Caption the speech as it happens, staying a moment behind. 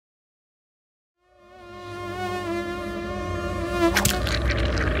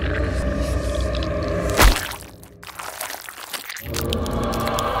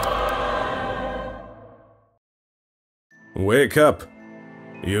Wake up.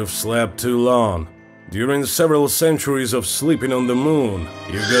 You've slept too long. During several centuries of sleeping on the moon,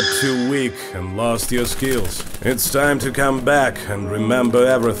 you got too weak and lost your skills. It's time to come back and remember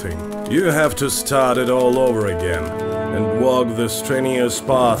everything. You have to start it all over again and walk the strenuous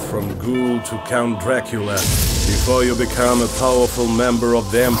path from Ghoul to Count Dracula before you become a powerful member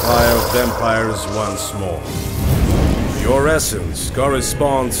of the Empire of Vampires once more. Your essence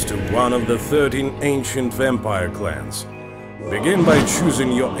corresponds to one of the 13 ancient vampire clans. Begin by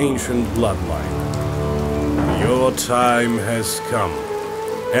choosing your ancient bloodline. Your time has come.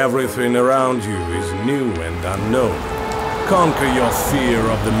 Everything around you is new and unknown. Conquer your fear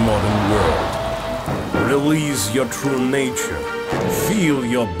of the modern world. Release your true nature. Feel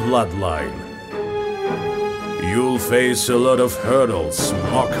your bloodline. You'll face a lot of hurdles,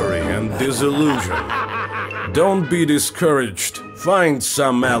 mockery, and disillusion. Don't be discouraged. Find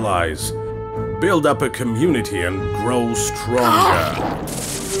some allies. Build up a community and grow stronger.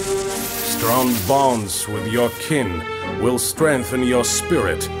 Strong bonds with your kin will strengthen your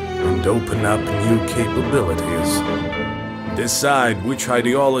spirit and open up new capabilities. Decide which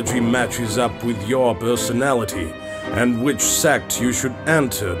ideology matches up with your personality and which sect you should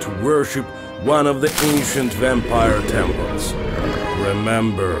enter to worship one of the ancient vampire temples.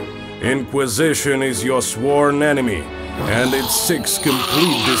 Remember, Inquisition is your sworn enemy, and it seeks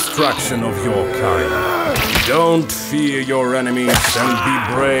complete destruction of your kind. Don't fear your enemies and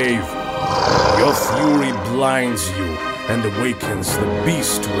be brave. Your fury blinds you and awakens the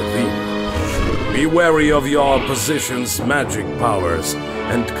beast within. Be wary of your opposition's magic powers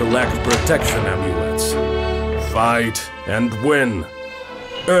and collect protection amulets. Fight and win.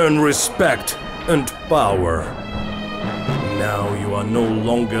 Earn respect and power. Now you are no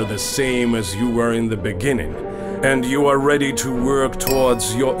longer the same as you were in the beginning, and you are ready to work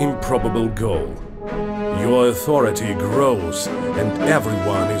towards your improbable goal. Your authority grows, and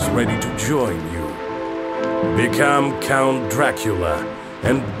everyone is ready to join you. Become Count Dracula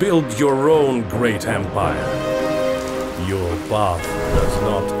and build your own great empire. Your path does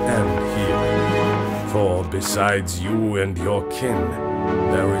not end here, for besides you and your kin,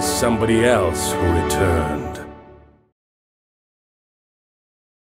 there is somebody else who returns.